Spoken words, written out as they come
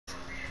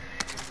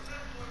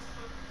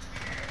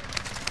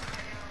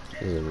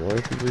Is it more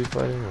people you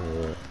fighting or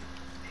what?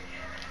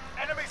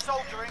 Enemy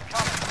soldier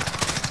incoming.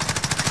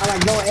 I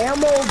like no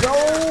ammo, go!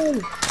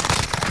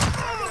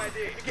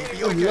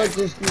 Look,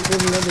 just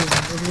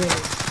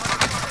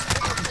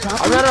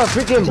I'm out of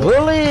freaking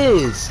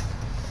bullets!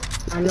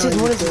 I know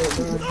you did,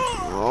 bro.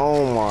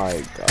 Oh my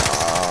god.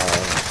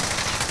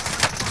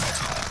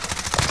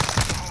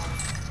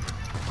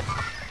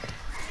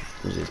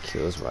 He just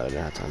kills right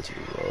now, time to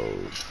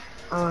reload.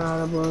 I'm out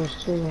of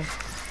bullets too.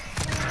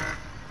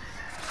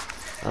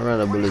 I ran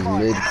out of bullets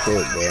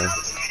mid-clip, bro. The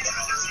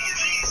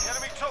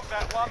enemy took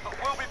that one, but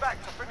we'll be back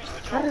to finish the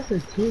How job. does the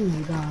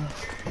team die?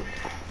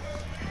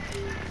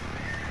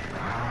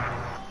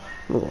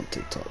 I'm going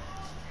TikTok.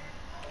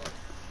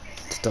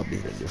 TikTok be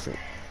a bit different.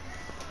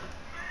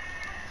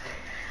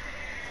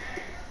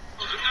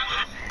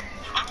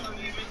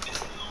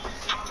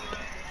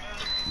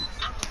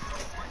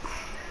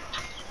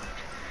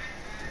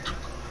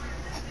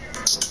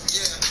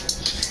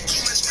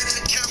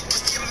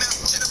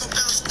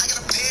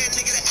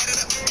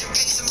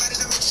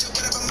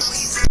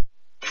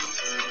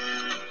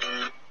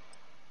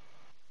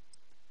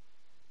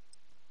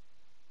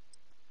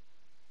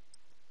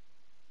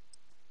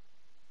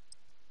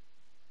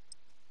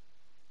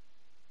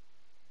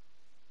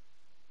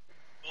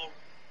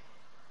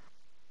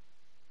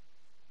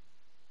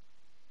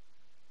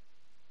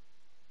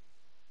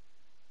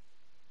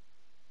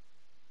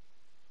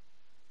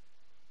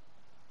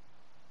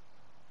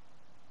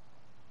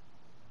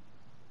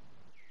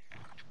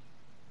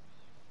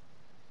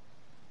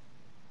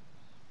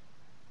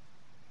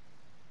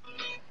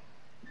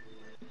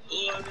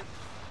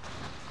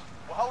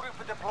 We're holding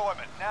for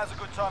deployment. Now's a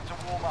good time to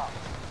warm up.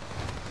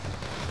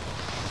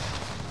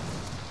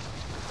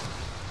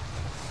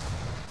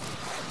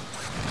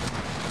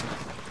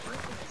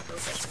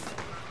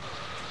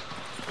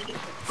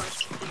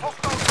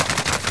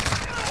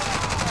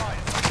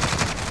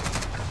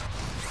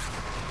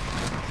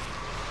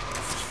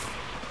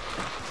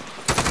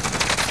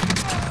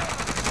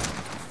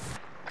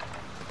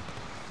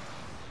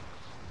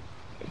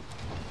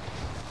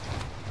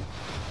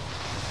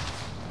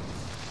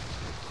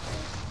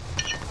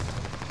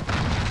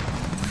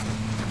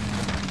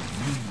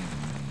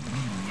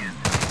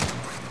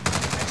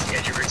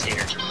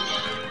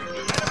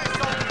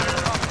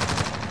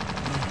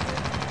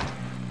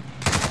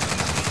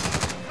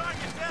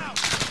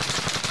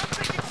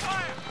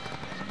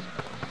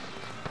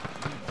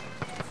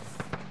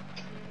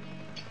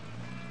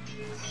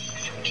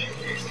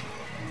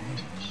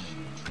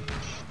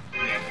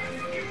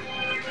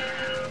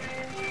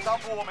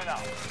 Stop warming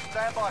up.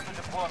 Stand by for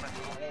deployment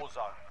to the war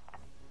zone.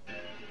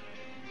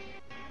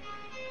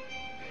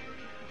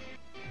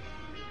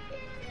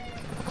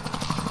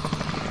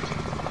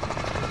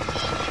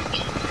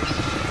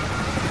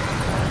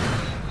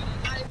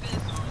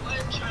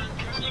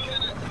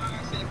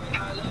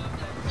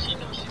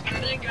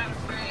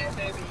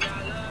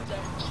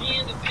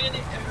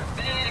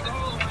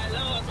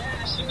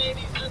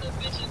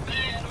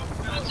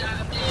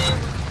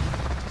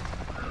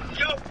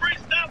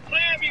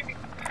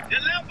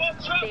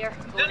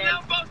 The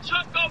Lambo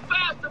truck go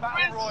faster, Battle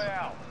Prince.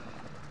 Royale.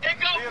 It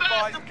go Be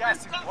faster, advised, gas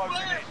is Prince.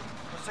 closing in.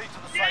 Proceed to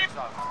the safe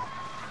zone.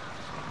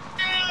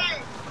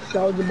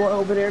 Soldier boy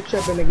over there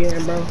tripping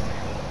again, bro.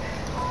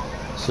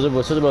 Suitable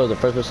was the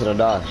first person to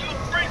die.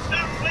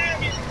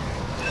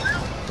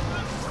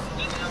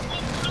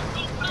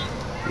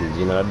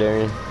 You know that,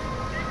 Darian?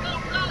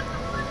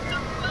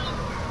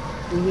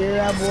 You hear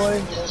that, boy?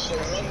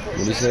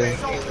 What'd you say?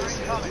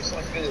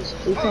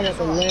 He come up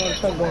the land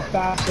truck go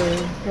faster.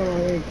 Come on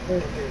here,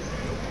 Chris.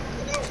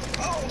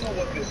 I don't know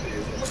what this is.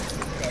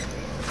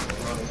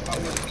 I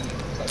wouldn't be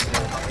touching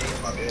on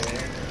my bad.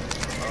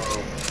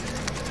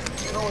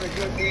 You know what a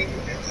good thing is?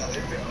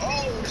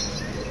 Oh,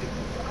 shit.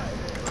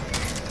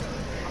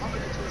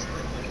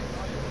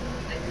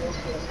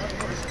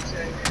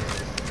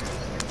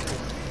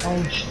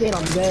 Oh shit,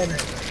 I'm dead.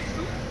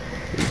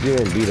 He's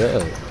getting beat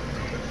up.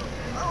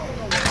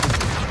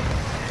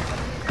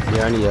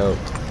 Yeah, I need help.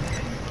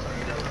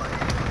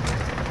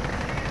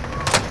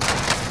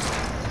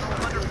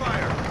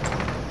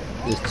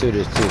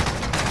 There's two.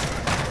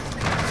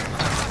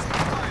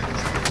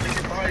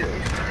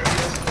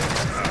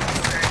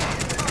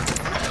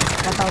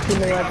 That's how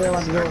teammate right there,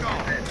 let's go.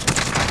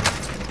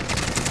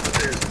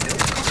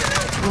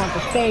 You want to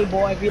stay,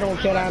 boy, if you don't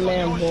kill that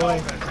man,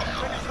 boy.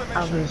 I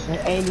was gonna say,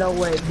 ain't no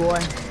way, boy.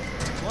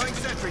 Flying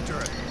sentry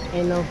turret.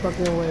 Ain't no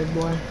fucking way,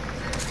 boy.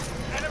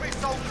 Enemy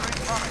soldier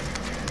incoming.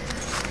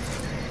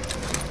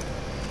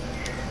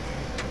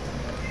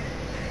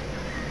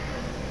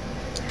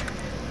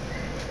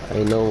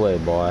 Ain't no way,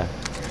 boy.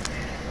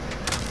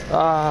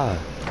 Ah!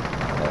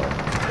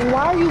 And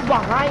why are you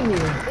behind me?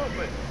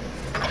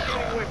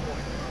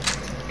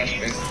 And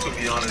to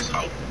be honest,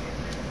 how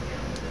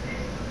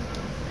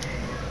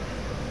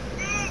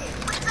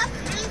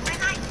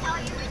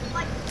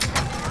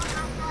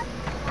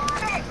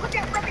Look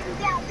at ripping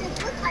down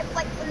this. Looks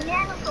like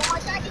banana so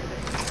much I can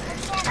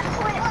banana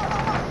twist.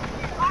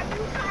 Are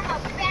you trying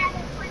to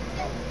batter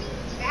Princess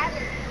Peach?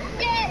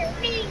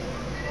 Batter me.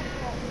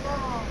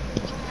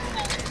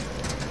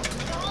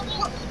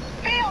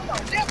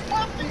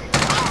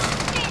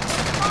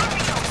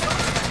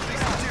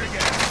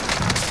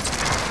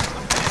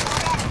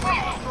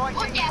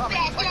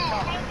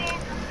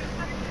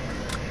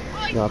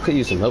 No, I could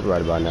use some help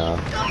right about now.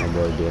 My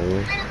boy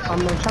Darian. I'm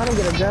trying to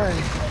get a gun.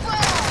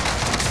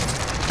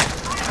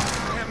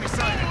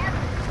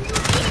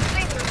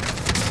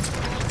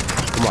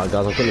 Oh my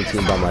god, I'm killing the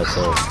team by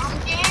myself.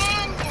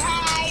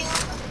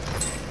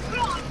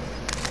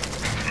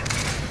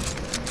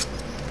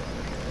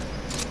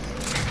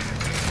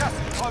 Gas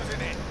is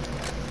closing in.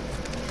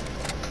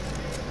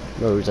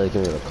 Bro, we're trying to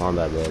get me to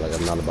combat, bro. Like,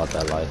 I'm not about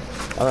that life.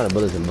 I got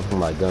bullets in both of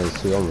my guns,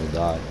 too. I'm gonna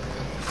die.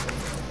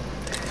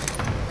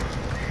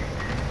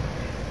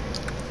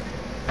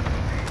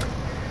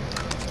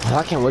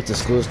 I can't wait till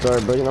school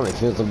start, bro. You know how many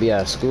things gonna be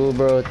at school,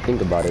 bro?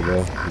 Think about it,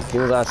 bro. The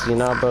things I see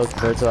now, bro,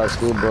 compared to at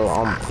school, bro,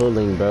 I'm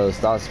pulling, bro.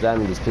 Stop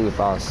spamming these ping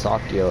files.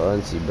 Sock your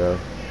auntie, bro.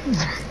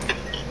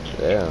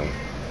 Damn.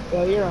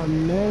 Yo, you're a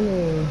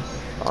menace.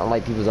 I don't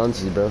like people's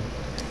aunties, bro.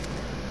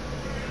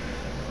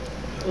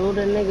 What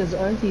the niggas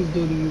aunties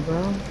do to you,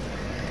 bro?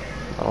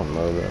 I don't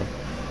know, bro.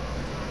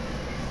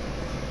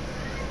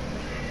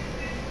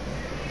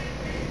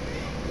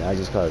 Yeah, I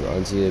just called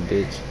auntie a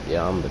bitch.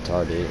 Yeah, I'm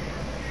retarded.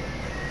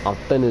 I'm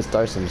finna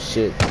start some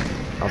shit.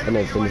 I'm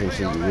finna finish some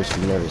shit you wish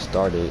you never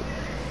started.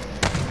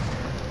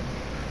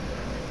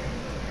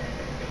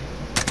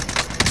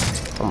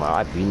 I'm like,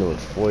 I beating with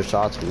 4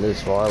 shots from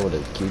this far with a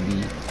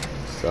QB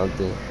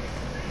something.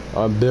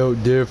 I'm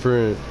built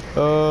different.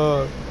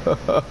 I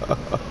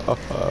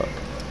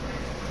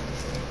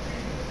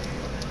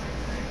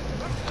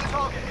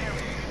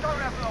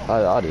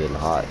didn't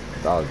hot.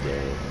 I was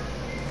getting.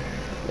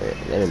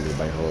 They didn't be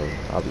back home.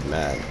 I'll be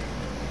mad.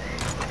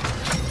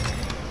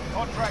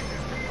 Contract is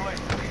complete.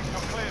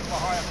 You're cleared for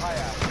higher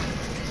payout.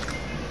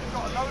 You've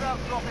got a loadout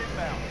drop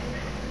inbound.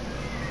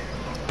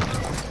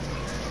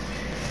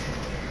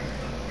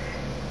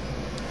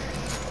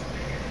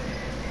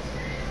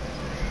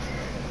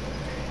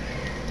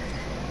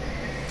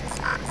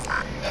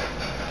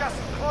 Gas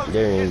is closing.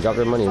 Darian, drop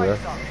your money, bro.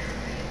 Safe zone.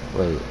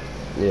 Wait,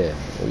 yeah.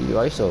 You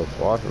are so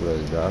far from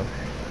us, bro.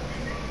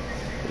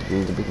 You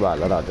need to be quiet.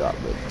 Let out drop,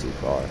 but too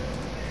far.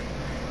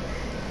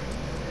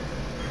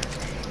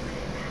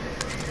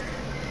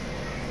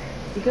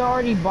 You can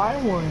already buy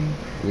one.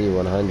 You need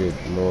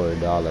 $100 more.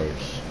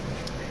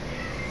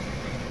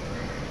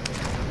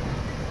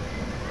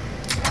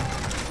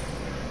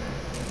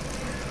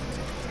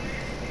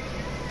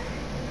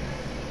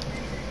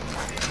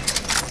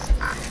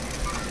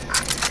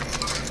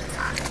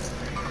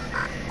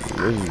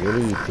 What are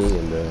you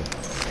thinking, bro?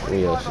 What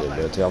your shit,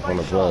 bro? Take off on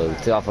the plug.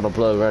 Take off on the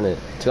plug, running.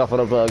 Take off on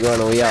the plug,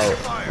 running. We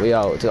out. We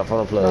out. Take off on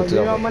the plug. No, Take give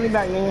off my on... money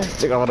back, nigga.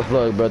 Take off on the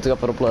plug, bro. Take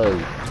off on the plug.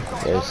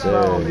 Yes,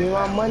 Bro, sir. give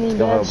my money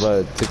Take off on the back.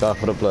 plug. Take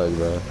off on the plug,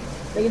 bro.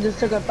 Nigga just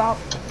took a thought.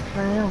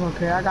 Man,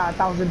 okay, I got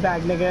 1,000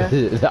 back, nigga.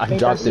 I Take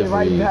dropped that shit it for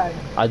right you. back.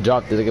 I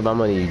dropped it. Look at my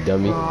money, you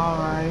dummy.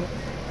 Alright.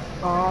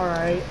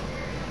 Alright.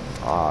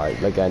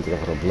 Alright, look, I ain't take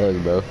off on the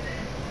plug, bro.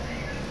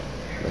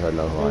 Let her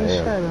know who I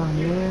Shut am. up,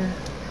 man.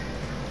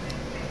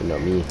 You know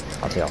me.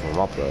 I'll take off on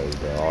my plugs,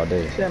 bro, all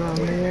day. Shut up,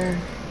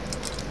 man.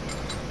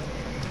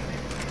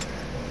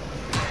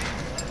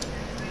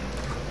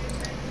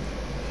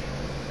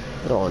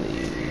 What on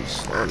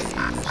these? Look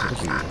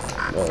at you.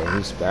 Bro,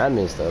 he's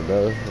spamming stuff,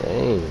 bro.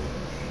 Dang.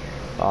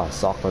 Ah,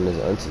 sock on his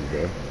aunties,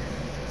 bro.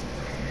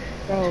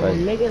 Bro, Right.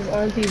 niggas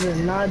aunties does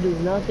not do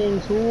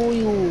nothing to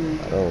you.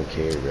 I don't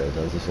care, bro. His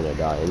auntie's gonna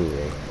die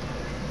anyway.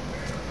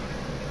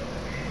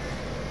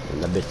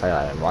 And that bitch probably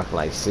like rocking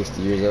like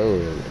 60 years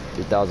old,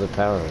 3,000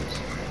 pounds.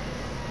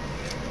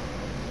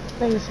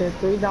 Nigga said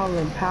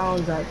 3,000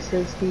 pounds at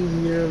 60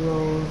 years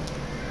old.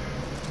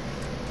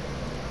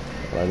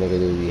 What nigga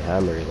do eat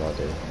hamburgers out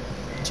there?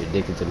 It's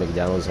addicted to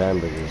McDonald's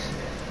hamburgers.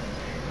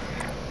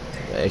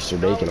 Extra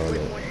bacon on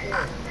it.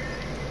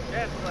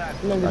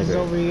 Niggas Like is it.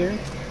 over here.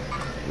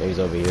 Niggas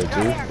over here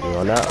too. We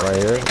on that right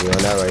here. We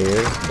on that right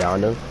here.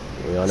 Downed him.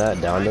 We on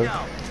that. Downed him.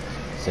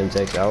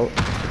 Simtex out.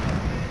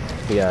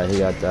 He got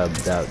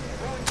that.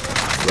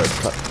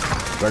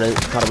 Running.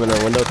 Caught him in the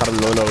window. Caught him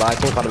in the window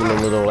lacking. Caught him in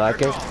the window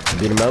lacking.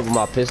 Beat him up with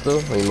my pistol.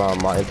 I mean my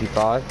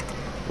MP5.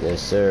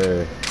 Yes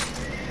sir.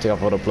 Take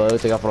off on the plug.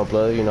 Take off on the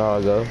plug. You know how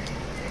I go.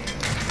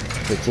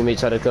 The teammate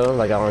try to come.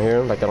 Like I don't hear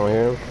him. Like I don't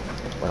hear him.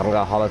 Like I don't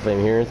got Hall of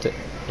Fame hearing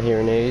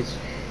aids.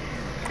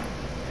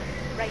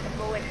 Right,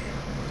 boy.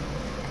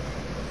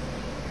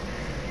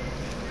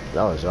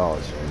 That was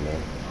y'all's,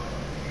 man.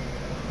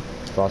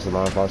 Cross the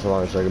line,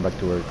 so I get back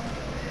to work.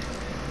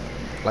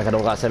 Like I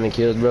don't got 7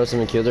 kills, bro.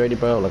 7 kills already,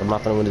 bro. Like I'm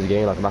not gonna win this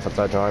game. Like I'm not gonna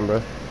start trying,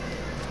 bro.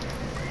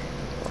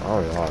 I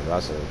don't know how I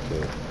got 7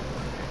 kills.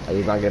 Like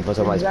he's not gonna post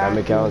on my spam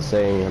Exactly. account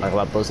saying, like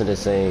I'm posting this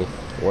saying,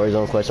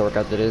 Warzone question mark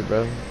after this,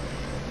 bro.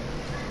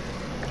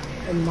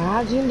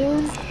 Imagine,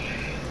 dude.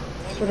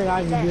 I swear to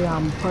God, you do,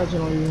 I'm punching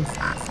on you.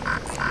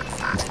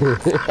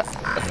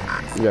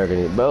 You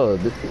already, bro.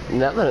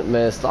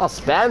 Man, stop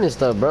spamming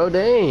stuff, bro.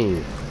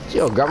 Dang.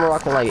 Yo, grandma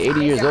rocking like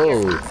 80 years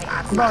old.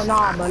 Bro,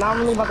 nah, bro. Now I'm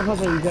really about to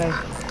punch on you guys.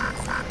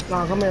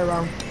 Nah, come here, bro.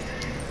 I'm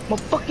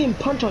gonna fucking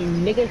punch on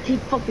you, nigga. Keep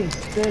fucking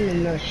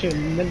spamming that shit,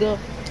 nigga.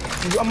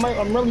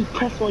 I'm really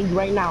pressed on you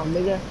right now,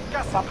 nigga.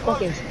 Stop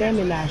fucking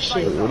spamming that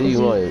shit. What do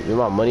you want? You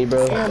want money,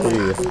 bro?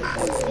 Here,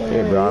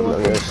 here, bro.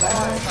 I'm just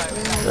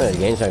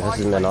game trying to cuss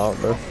this man off,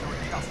 bro.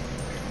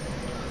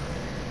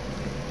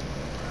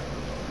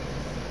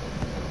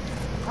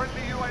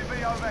 Friendly UAV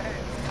overhead.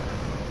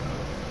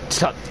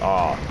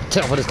 Oh,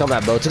 take off for this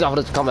combat, bro. Take off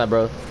for this combat,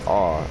 bro.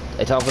 Oh,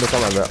 hey, take off for this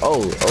combat, bro. Oh,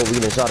 we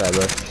getting shot at,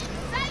 bro.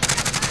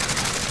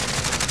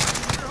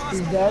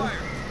 He's dead.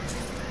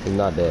 He's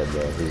not dead,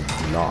 bro.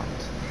 He's not.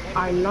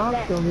 I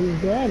knocked him.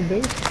 He's dead,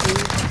 basically.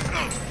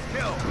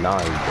 Nah,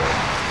 he's dead.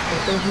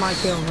 There's my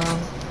kill, bro.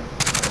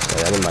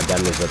 Hey, I need my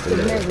damage up in The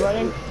there. man's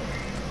running.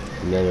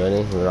 Man,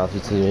 ready? We're off.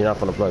 You're not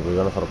gonna plug. We're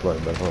gonna plug,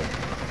 bro. Come on.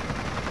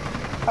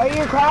 Are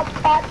you crack?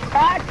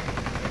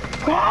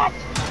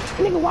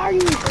 Nigga, why are you?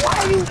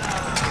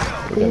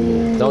 Look at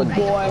me. Don't.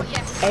 Boy,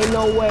 ain't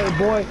no way,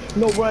 boy.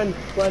 No, run.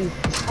 These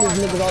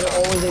niggas are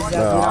always exactly.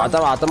 Bro, I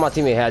thought my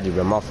teammate had you,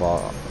 bro. My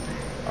fault.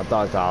 I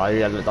thought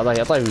he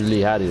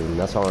really had you.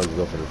 That's why I wanted to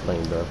go for the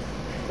flame, bro.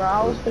 Bro,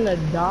 I was gonna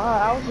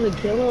die. I was gonna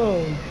kill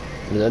him.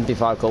 The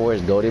MP5 Cold War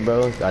is goated,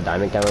 bro. Got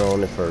diamond camera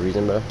on it for a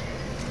reason, bro.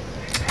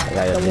 Like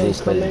I didn't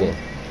split his game.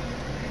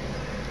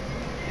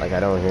 Like I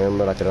don't hear him,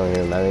 but like I don't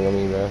hear him landing on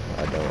me, bro.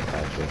 I don't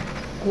actually.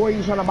 Who are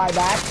you trying to buy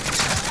back?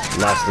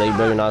 You're not slick,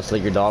 bro. You're not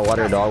slick. You're dog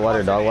water,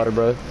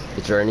 bro.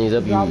 Get your earnings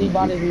up. Probably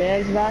bought his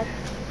man's back.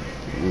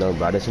 No,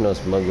 bro. I didn't see no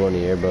smoke go in the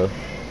air, bro.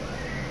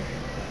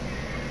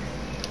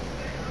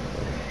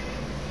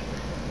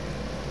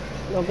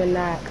 Smoking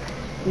that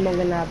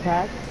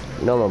pack.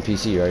 You know I'm on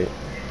PC, right?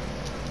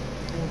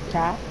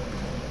 Cap.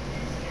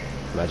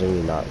 Imagine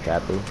me not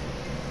capping.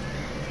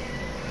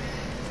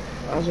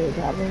 I was really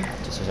capping.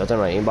 Just I turn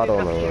my aimbot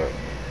on or what?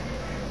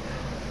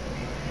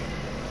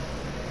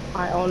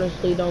 I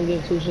honestly don't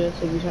give two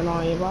shits if you turn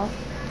on aimbot.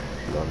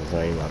 No, I'm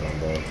turning aimbot on,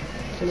 bro.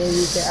 And then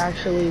you can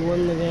actually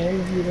win the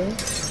game if you do.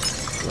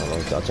 No,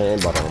 I'll turn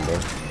aimbot on, bro.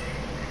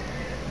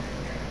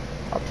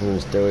 I'll put some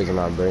steroids in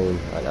my brain.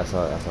 Like, that's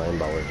how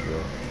aimbot works,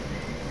 bro.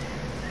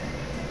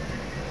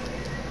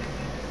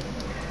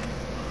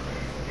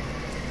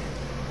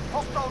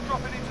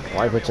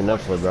 Why you putting up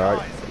for,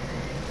 bro?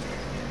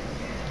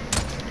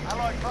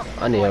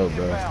 I need help,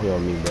 bro. You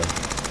on me, bro.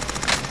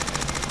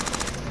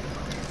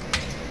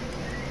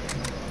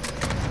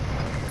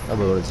 I'm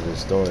going to the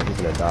store.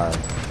 He's gonna die.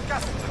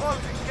 Gas is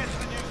closing. Get to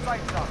the new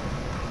safe zone.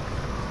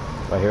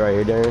 Right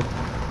here, Darren.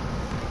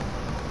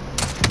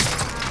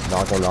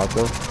 Knock him.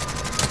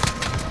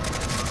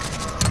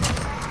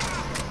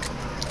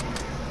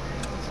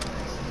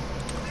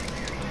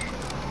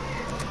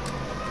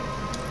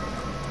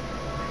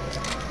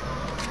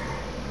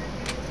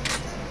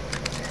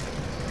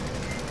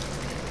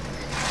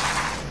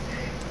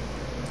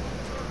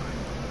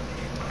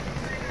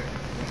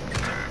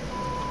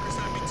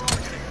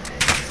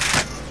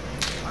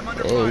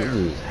 Dang, this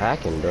dude's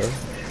hacking, bro.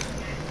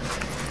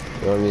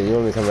 You want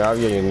me to come out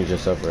here? You can use your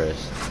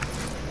self-res.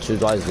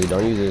 Choose wisely.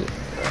 Don't use it.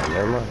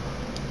 Never mind.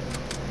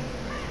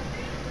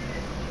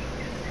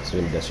 So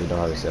you guess you don't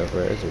have a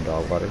self-res or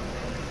dog water.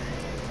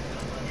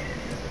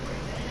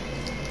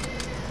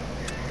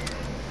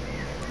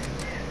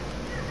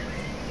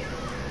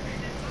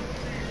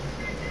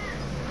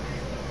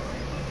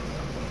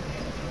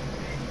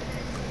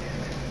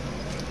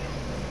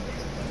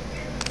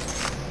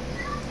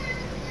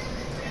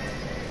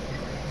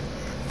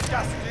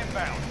 Gas is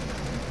inbound.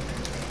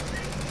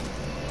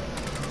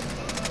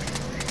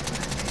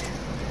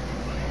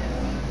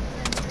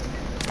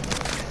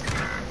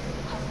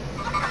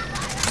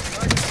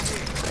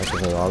 That's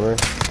his armor.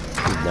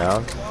 He's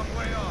down.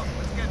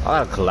 I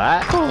got a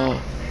collat.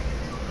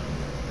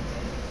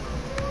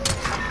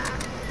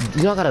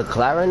 You not got a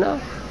collat right now?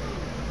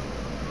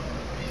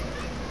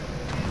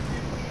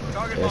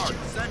 Target Yes. marked.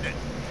 Send it.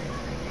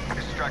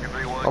 This is Striker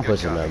 3-1. I'm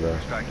pushing that, bro.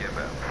 Strike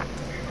inbound.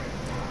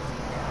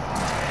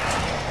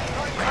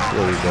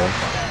 There we go.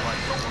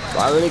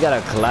 Bro, I really got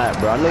a collat,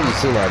 bro. I know you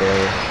seen that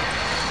area.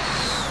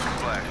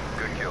 Flash.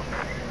 Good kill.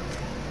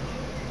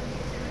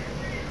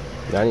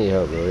 Yeah, I need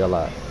help, bro. We got a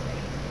lot.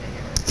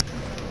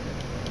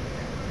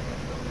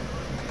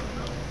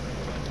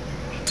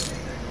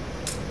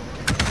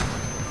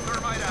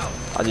 Thermite out.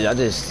 I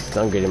just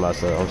ungraded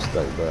myself. I'm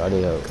stuck, bro. I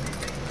need help.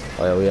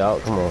 Oh yeah, we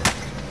out. Come on.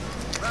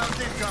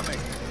 Round incoming.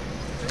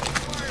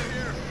 Fire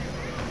here.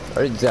 I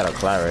already just got a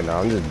collat right now.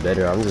 I'm just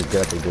better. I'm just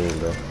good at the game,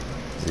 bro.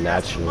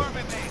 Natural.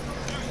 Movement in.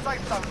 New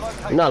safe zone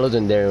located. We're not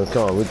losing Darren.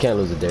 Come on, we can't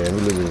lose to Darren.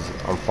 We lose this.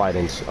 I'm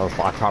fighting.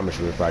 I promise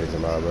you we're fighting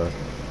tomorrow, bro.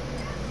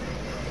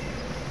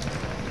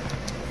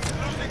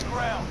 Losing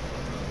ground.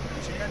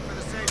 We should head for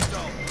the safe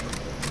zone.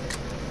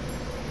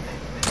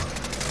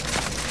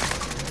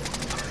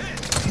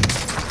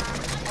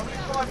 Only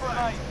 5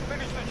 remain.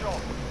 Finish the job.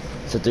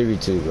 It's a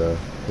 3v2, bro.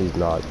 He's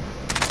not.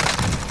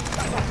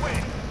 That's a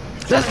win.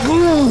 Let's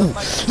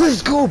go!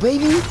 Let's go,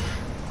 baby!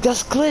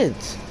 That's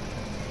Clint!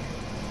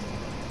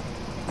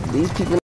 These people